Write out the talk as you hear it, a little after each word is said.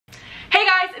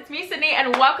it's me Sydney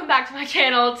and welcome back to my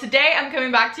channel. Today I'm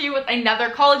coming back to you with another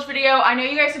college video. I know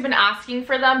you guys have been asking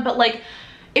for them, but like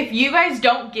if you guys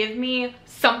don't give me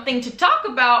something to talk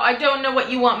about, I don't know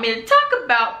what you want me to talk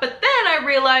about. But then I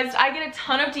realized I get a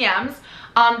ton of DMs,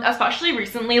 especially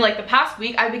recently, like the past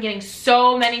week. I've been getting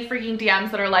so many freaking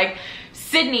DMs that are like,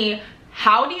 Sydney,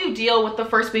 how do you deal with the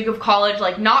first week of college?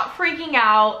 Like not freaking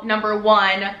out, number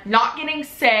one, not getting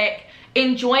sick,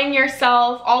 enjoying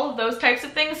yourself, all of those types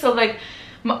of things. So like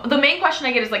the main question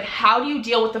I get is like, how do you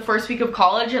deal with the first week of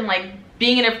college and like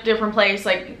being in a different place,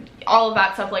 like all of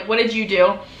that stuff, like what did you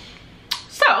do?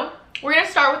 So we're gonna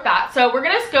start with that. So we're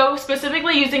gonna go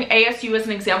specifically using ASU as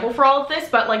an example for all of this,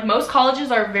 but like most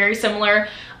colleges are very similar.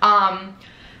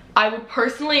 I would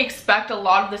personally expect a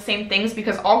lot of the same things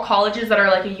because all colleges that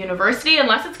are like a university,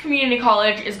 unless it's community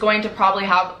college, is going to probably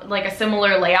have like a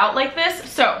similar layout like this.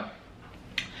 So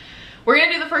we're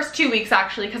gonna do the first 2 weeks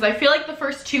actually, because I feel like the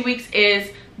first 2 weeks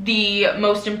is the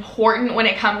most important when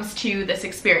it comes to this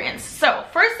experience. So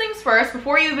first things first,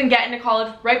 before you even get into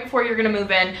college, right before you're gonna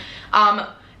move in,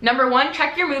 number one,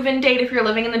 check your move-in date if you're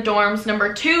living in the dorms.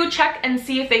 Number two, check and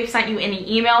see if they've sent you any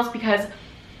emails, because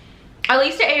at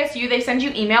least at ASU, they send you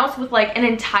emails with like an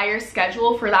entire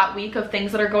schedule for that week of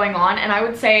things that are going on. And I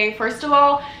would say, first of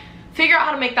all, figure out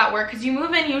how to make that work, because you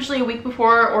move in usually a week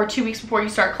before or 2 weeks before you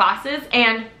start classes,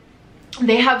 and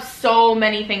they have so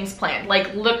many things planned.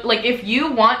 Like look, like if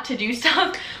you want to do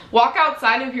stuff, walk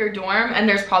outside of your dorm and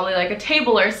there's probably like a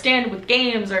table or a stand with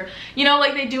games, or you know,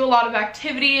 like they do a lot of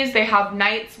activities. They have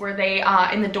nights where they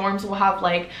in the dorms will have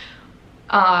like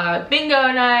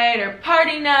bingo night or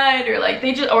party night, or like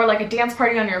they just, or like a dance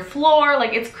party on your floor.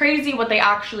 Like it's crazy what they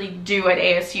actually do at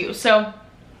ASU. So,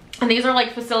 and these are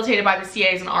like facilitated by the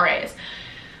CAs and RAs.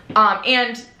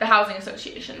 And the housing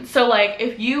association. So like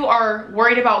if you are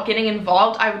worried about getting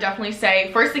involved, I would definitely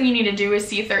say first thing you need to do is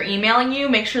see if they're emailing you.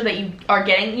 Make sure that you are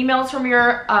getting emails from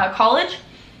your college.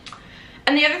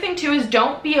 And the other thing too is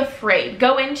don't be afraid.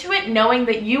 Go into it knowing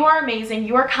that you are amazing,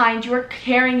 you are kind, you are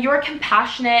caring, you are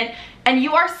compassionate, and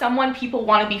you are someone people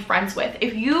want to be friends with.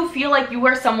 If you feel like you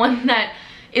are someone that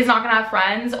is not gonna have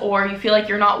friends, or you feel like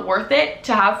you're not worth it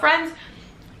to have friends,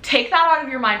 take that out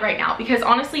of your mind right now, because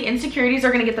honestly insecurities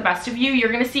are going to get the best of you.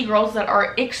 You're going to see girls that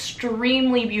are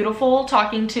extremely beautiful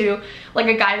talking to like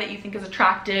a guy that you think is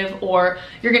attractive, or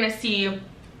you're going to see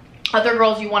other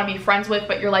girls you want to be friends with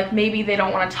but you're like, maybe they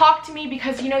don't want to talk to me,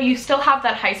 because you know, you still have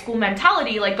that high school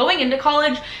mentality. Like going into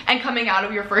college and coming out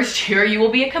of your first year, you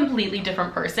will be a completely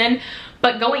different person.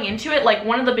 But going into it, like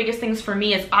one of the biggest things for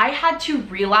me is I had to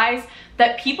realize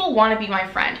that people want to be my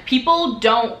friend. People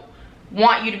don't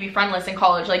want you to be friendless in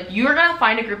college. Like you're gonna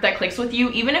find a group that clicks with you,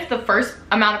 even if the first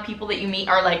amount of people that you meet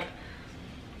are like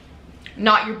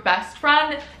not your best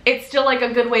friend. It's still like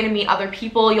a good way to meet other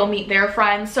people. You'll meet their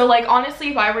friends. So like honestly,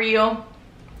 if I were you,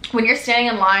 when you're standing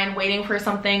in line waiting for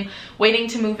something, waiting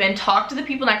to move in, talk to the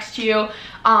people next to you.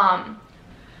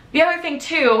 The other thing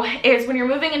too is when you're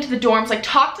moving into the dorms, like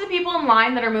talk to the people in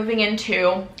line that are moving in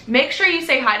too. Make sure you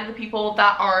say hi to the people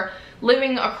that are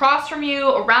living across from you,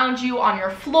 around you, on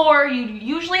your floor. You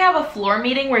usually have a floor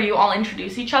meeting where you all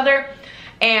introduce each other,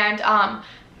 and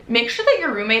make sure that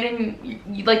your roommate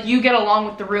and like you get along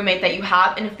with the roommate that you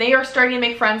have. And if they are starting to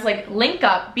make friends, like link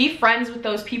up, be friends with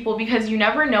those people, because you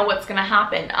never know what's gonna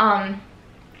happen.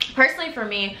 Personally for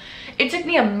me, it took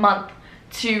me a month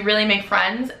to really make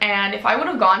friends, and if I would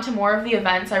have gone to more of the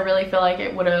events, I really feel like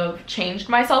it would have changed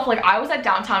myself. Like I was at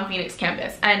downtown Phoenix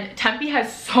campus, and Tempe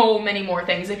has so many more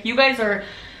things. If you guys are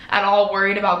at all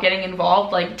worried about getting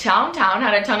involved, like downtown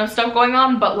had a ton of stuff going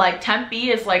on, but like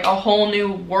Tempe is like a whole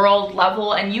new world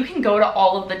level, and you can go to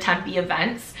all of the Tempe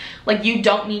events. Like you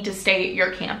don't need to stay at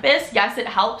your campus. Yes, it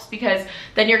helps because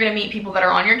then you're gonna meet people that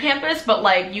are on your campus, but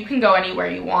like you can go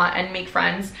anywhere you want and make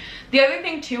friends. The other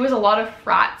thing too is a lot of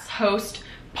frats host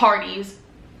parties,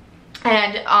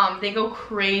 and they go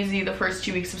crazy the first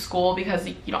 2 weeks of school because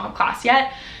you don't have class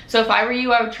yet. So if I were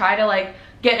you, I would try to like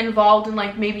get involved in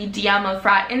like maybe DM a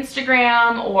frat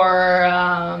Instagram, or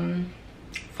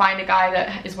find a guy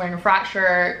that is wearing a frat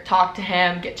shirt, talk to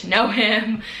him, get to know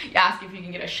him, ask if you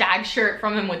can get a shag shirt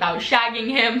from him without shagging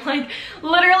him. Like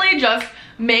literally just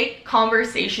make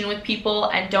conversation with people,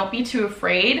 and don't be too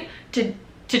afraid to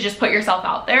just put yourself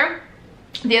out there.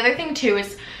 The other thing too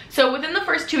is, so within the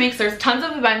first 2 weeks, there's tons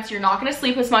of events. You're not gonna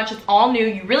sleep as much. It's all new.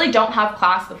 You really don't have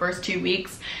class the first 2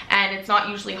 weeks, and it's not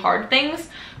usually hard things.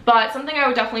 But something I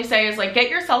would definitely say is like, get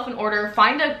yourself in order,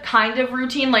 find a kind of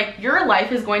routine. Like your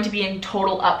life is going to be in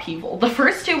total upheaval. The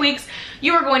first 2 weeks,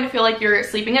 you are going to feel like you're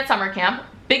sleeping at summer camp.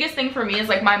 Biggest thing for me is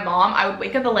like my mom, I would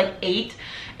wake up at like 8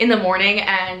 in the morning,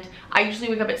 and I usually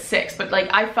wake up at 6, but like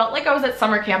I felt like I was at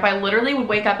summer camp. I literally would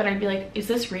wake up and I'd be like, is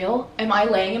this real? Am I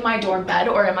laying in my dorm bed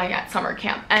or am I at summer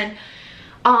camp? And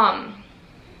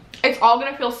it's all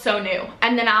gonna feel so new.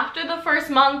 And then after the first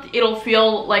month, it'll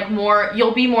feel like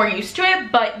you'll be more used to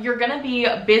it, but you're gonna be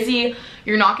busy.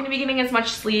 You're not gonna be getting as much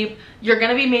sleep. You're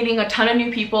gonna be meeting a ton of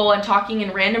new people and talking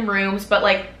in random rooms. But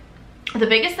like the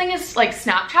biggest thing is like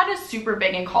Snapchat is super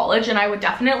big in college, and I would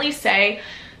definitely say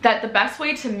that the best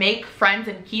way to make friends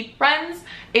and keep friends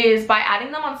is by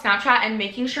adding them on Snapchat and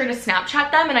making sure to Snapchat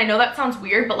them. And I know that sounds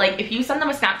weird, but like if you send them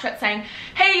a Snapchat saying,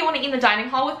 hey, you want to eat in the dining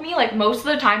hall with me? Like most of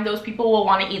the time those people will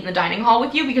want to eat in the dining hall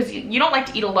with you because you don't like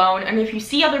to eat alone. And if you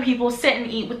see other people, sit and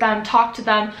eat with them, talk to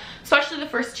them, especially the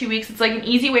first 2 weeks. It's like an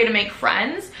easy way to make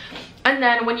friends. And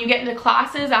then when you get into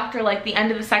classes after like the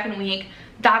end of the second week,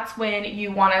 that's when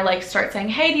you want to like start saying,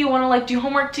 hey, do you want to like do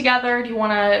homework together?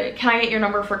 Can I get your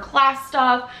number for class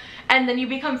stuff? And then you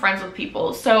become friends with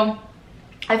people. So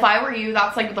if I were you,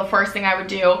 that's like the first thing I would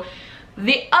do.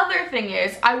 The other thing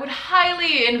is I would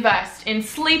highly invest in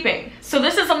sleeping. So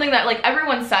this is something that like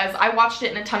everyone says. I watched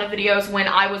it in a ton of videos when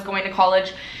I was going to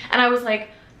college, and I was like,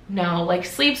 no, like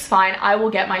sleep's fine. I will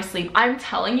get my sleep. I'm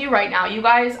telling you right now, you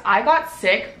guys, I got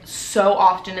sick so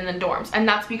often in the dorms, and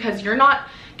that's because you're not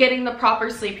getting the proper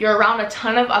sleep. You're around a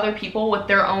ton of other people with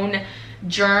their own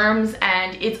germs,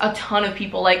 and it's a ton of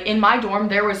people. Like in my dorm,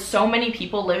 there was so many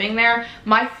people living there.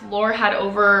 My floor had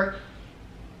over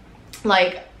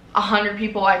like 100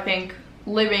 people, I think,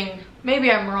 living.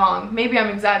 Maybe I'm wrong, maybe I'm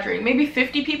exaggerating, maybe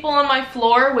 50 people on my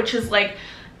floor, which is like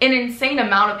an insane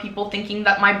amount of people, thinking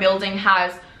that my building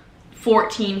has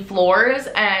 14 floors,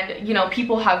 and you know,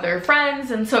 people have their friends,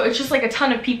 and so it's just like a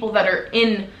ton of people that are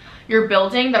in your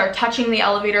building that are touching the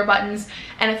elevator buttons.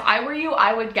 And if I were you,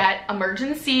 I would get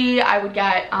emergency, I would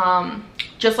get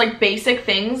just like basic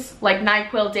things like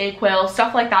NyQuil, DayQuil,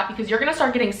 stuff like that, because you're gonna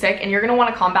start getting sick and you're gonna want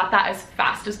to combat that as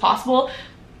fast as possible.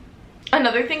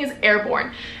 Another thing is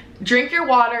airborne. Drink your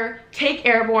water, take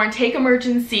airborne, take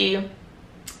emergency,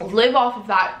 live off of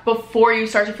that before you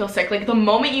start to feel sick. Like the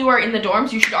moment you are in the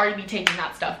dorms, you should already be taking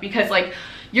that stuff, because like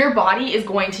your body is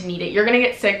going to need it. You're gonna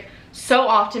get sick so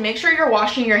often. Make sure you're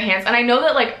washing your hands. And I know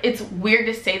that like it's weird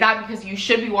to say that because you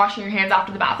should be washing your hands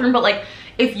after the bathroom, but like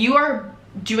if you are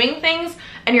doing things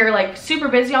and you're like super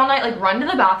busy all night, like run to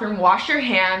the bathroom, wash your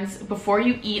hands before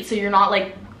you eat so you're not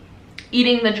like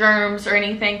eating the germs or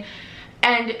anything.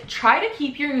 And try to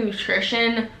keep your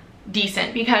nutrition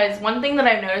decent, because one thing that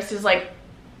I've noticed is like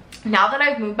now that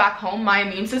I've moved back home, my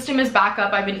immune system is back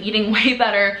up. I've been eating way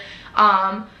better,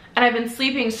 and I've been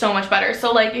sleeping so much better.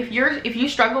 So like if you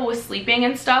struggle with sleeping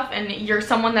and stuff, and you're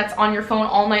someone that's on your phone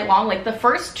all night long, like the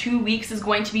first 2 weeks is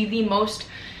going to be the most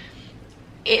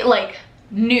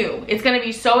new. It's going to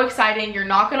be so exciting. You're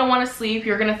not going to want to sleep.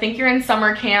 You're going to think you're in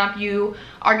summer camp. You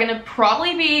are going to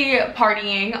probably be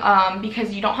partying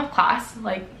because you don't have class.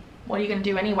 Like, what are you going to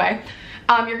do anyway?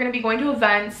 You're going to be going to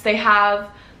events. They have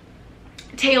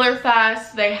Taylor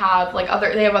Fest. They have like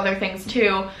other things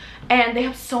too. And they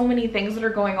have so many things that are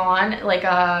going on, like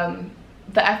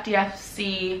the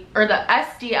FDFC or the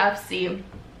SDFC,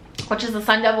 which is the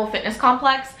Sun Devil Fitness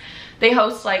Complex. They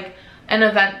host like an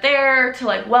event there to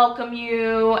like welcome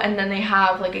you, and then they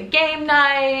have like a game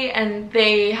night, and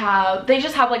they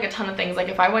just have like a ton of things. Like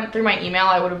if I went through my email,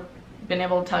 I would have been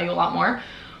able to tell you a lot more.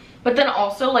 But then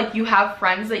also like you have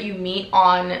friends that you meet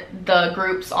on the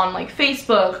groups on like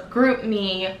Facebook,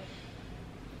 GroupMe.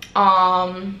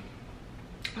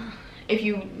 If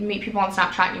you meet people on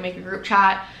Snapchat, you make a group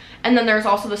chat. And then there's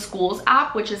also the schools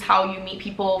app, which is how you meet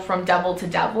people from devil to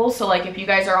devil. So like if you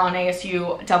guys are on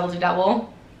ASU devil to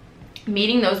devil,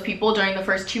 meeting those people during the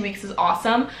first 2 weeks is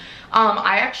awesome.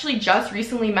 I actually just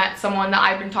recently met someone that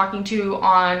I've been talking to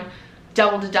on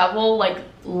devil to devil like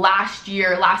last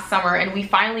summer, and we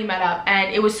finally met up,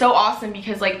 and it was so awesome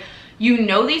because like you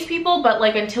know these people, but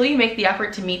like until you make the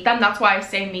effort to meet them, that's why I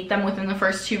say meet them within the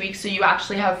first 2 weeks so you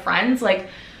actually have friends. Like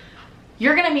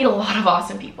you're gonna meet a lot of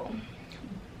awesome people.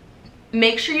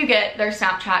 Make sure you get their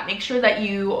Snapchat. Make sure that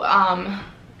you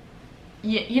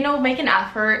you know, make an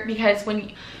effort, because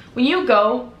when you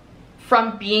go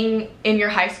from being in your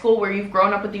high school where you've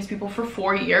grown up with these people for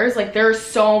 4 years, like there are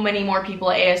so many more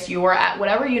people at ASU or at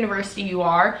whatever university you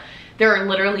are. There are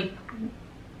literally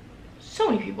so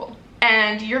many people,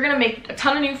 and you're gonna make a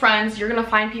ton of new friends. You're gonna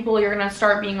find people. You're gonna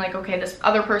start being like, okay, this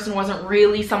other person wasn't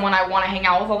really someone I want to hang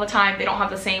out with all the time. They don't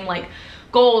have the same like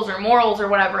goals or morals or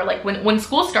whatever. Like when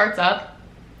school starts up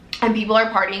and people are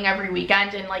partying every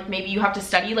weekend, and like maybe you have to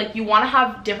study, like you want to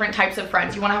have different types of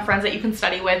friends. You want to have friends that you can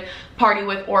study with, party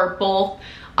with, or both.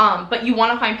 But you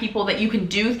want to find people that you can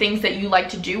do things that you like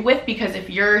to do with, because if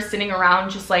you're sitting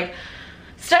around just like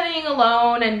studying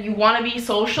alone and you want to be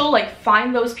social, like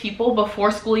find those people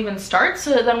before school even starts, so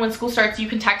that then when school starts you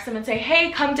can text them and say,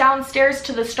 hey, come downstairs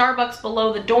to the Starbucks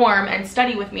below the dorm and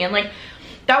study with me. And like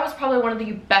that was probably one of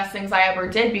the best things I ever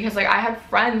did, because like I had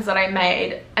friends that I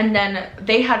made and then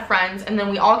they had friends and then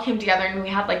we all came together and we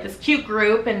had like this cute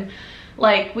group. And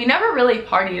like we never really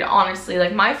partied, honestly.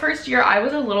 Like my first year I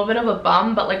was a little bit of a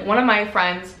bum, but like one of my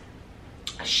friends,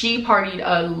 she partied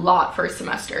a lot first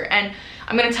semester, and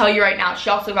I'm gonna tell you right now, she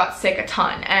also got sick a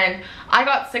ton. And I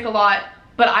got sick a lot,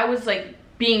 but I was like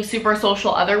being super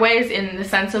social other ways, in the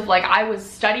sense of like I was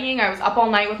studying, I was up all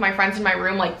night with my friends in my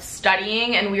room like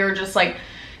studying, and we were just like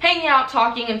hanging out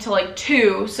talking until like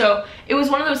 2. So it was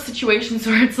one of those situations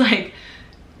where it's like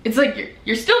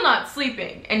you're still not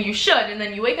sleeping, and you should, and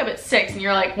then you wake up at 6 and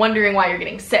you're like wondering why you're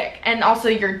getting sick. And also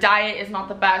your diet is not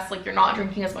the best, like you're not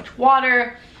drinking as much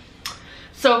water.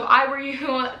 So if I were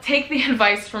you, take the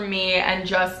advice from me and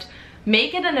just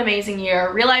make it an amazing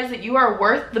year. Realize that you are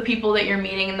worth the people that you're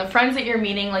meeting and the friends that you're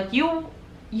meeting. Like you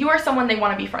are someone they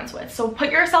want to be friends with. So put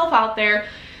yourself out there.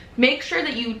 Make sure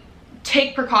that you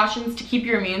take precautions to keep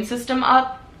your immune system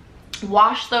up.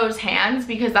 Wash those hands,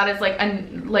 because that is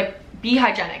like be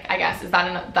hygienic, I guess. Is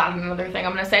that another thing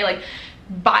I'm gonna say? Like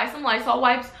buy some Lysol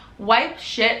wipes. Wipe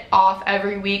shit off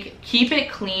every week. Keep it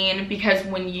clean, because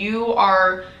when you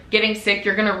are getting sick,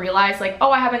 you're gonna realize like,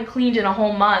 oh, I haven't cleaned in a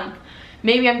whole month.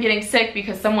 Maybe I'm getting sick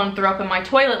because someone threw up in my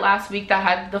toilet last week that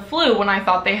had the flu when I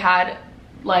thought they had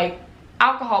like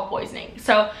alcohol poisoning.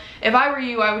 So if I were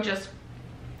you, I would just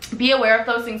be aware of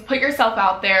those things. Put yourself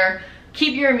out there.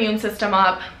 Keep your immune system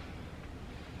up.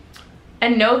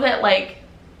 And know that like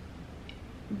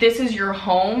this is your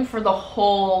home for the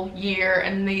whole year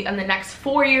and the next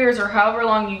 4 years, or however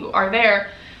long you are there.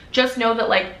 Just know that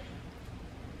like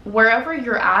wherever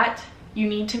you're at, you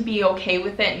need to be okay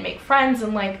with it and make friends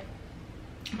and like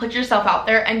put yourself out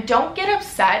there. And don't get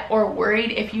upset or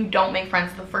worried if you don't make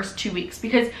friends the first 2 weeks,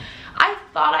 because I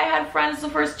thought I had friends the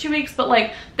first 2 weeks, but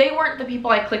like they weren't the people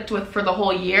I clicked with for the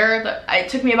whole year. It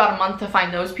took me about a month to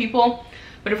find those people.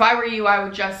 But if I were you, I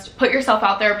would just put yourself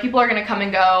out there. People are gonna come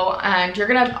and go, and you're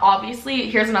gonna obviously,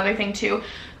 here's another thing too,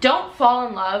 don't fall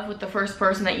in love with the first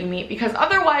person that you meet, because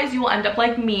otherwise you will end up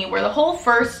like me, where the whole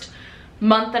first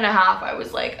month and a half I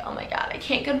was like, oh my god, I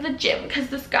can't go to the gym because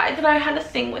this guy that I had a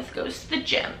thing with goes to the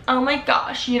gym. Oh my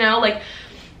gosh, you know, like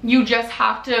you just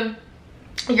have to,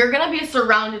 you're gonna be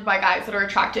surrounded by guys that are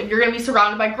attractive, you're gonna be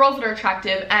surrounded by girls that are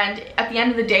attractive, and at the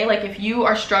end of the day, like if you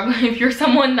are struggling, if you're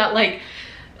someone that like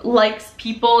likes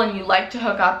people and you like to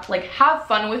hook up, like have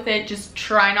fun with it. Just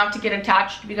try not to get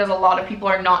attached, because a lot of people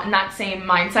are not in that same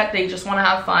mindset. They just want to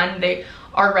have fun, they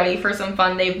are ready for some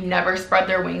fun, they've never spread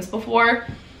their wings before.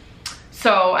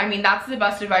 So I mean, that's the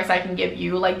best advice I can give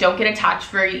you. Like don't get attached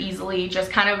very easily,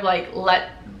 just kind of like let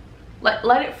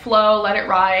it flow, let it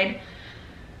ride.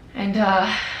 And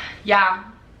yeah,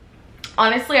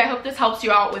 honestly, I hope this helps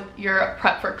you out with your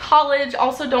prep for college.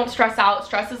 Also, don't stress out.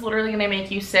 Stress is literally gonna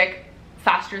make you sick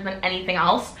faster than anything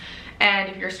else, and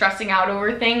if you're stressing out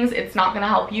over things, it's not going to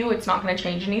help you, it's not going to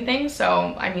change anything.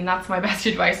 So I mean, that's my best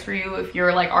advice for you. If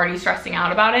you're like already stressing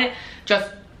out about it,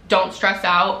 just don't stress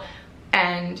out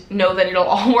and know that it'll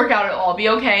all work out, it'll all be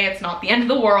okay. It's not the end of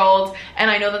the world. And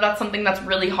I know that that's something that's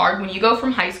really hard when you go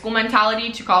from high school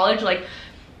mentality to college. Like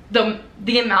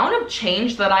the amount of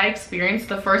change that I experienced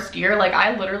the first year, like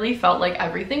I literally felt like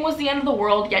everything was the end of the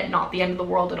world, yet not the end of the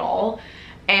world at all.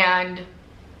 And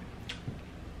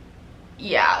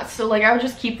yeah, so like I would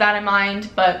just keep that in mind.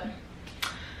 But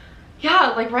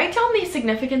yeah, like write down these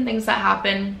significant things that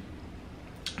happen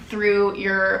through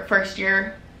your first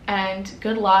year, and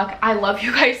good luck. I love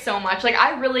you guys so much. Like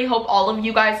I really hope all of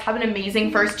you guys have an amazing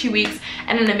first 2 weeks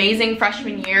and an amazing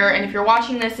freshman year. And if you're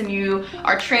watching this and you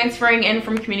are transferring in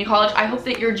from community college, I hope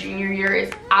that your junior year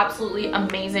is absolutely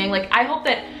amazing. Like I hope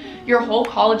that your whole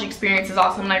college experience is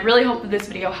awesome, and I really hope that this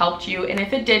video helped you. And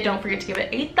if it did, don't forget to give it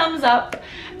a thumbs up,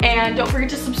 and don't forget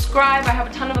to subscribe. I have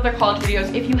a ton of other college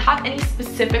videos. If you have any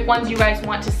specific ones you guys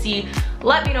want to see,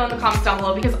 let me know in the comments down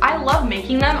below, because I love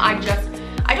making them.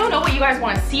 I don't know what you guys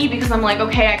want to see, because I'm like,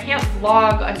 okay, I can't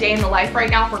vlog a day in the life right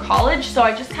now for college, so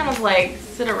I just kind of like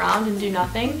sit around and do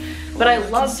nothing. But I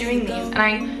love doing these, and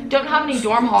I don't have any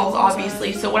dorm hauls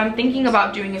obviously, so what I'm thinking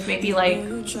about doing is maybe like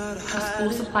a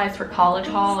school supplies for college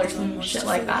haul or some shit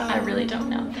like that. I really don't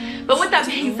know. But with that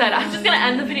being said, I'm just gonna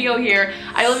end the video here.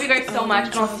 I love you guys so much,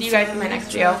 and I'll see you guys in my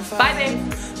next video. Bye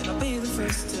babes.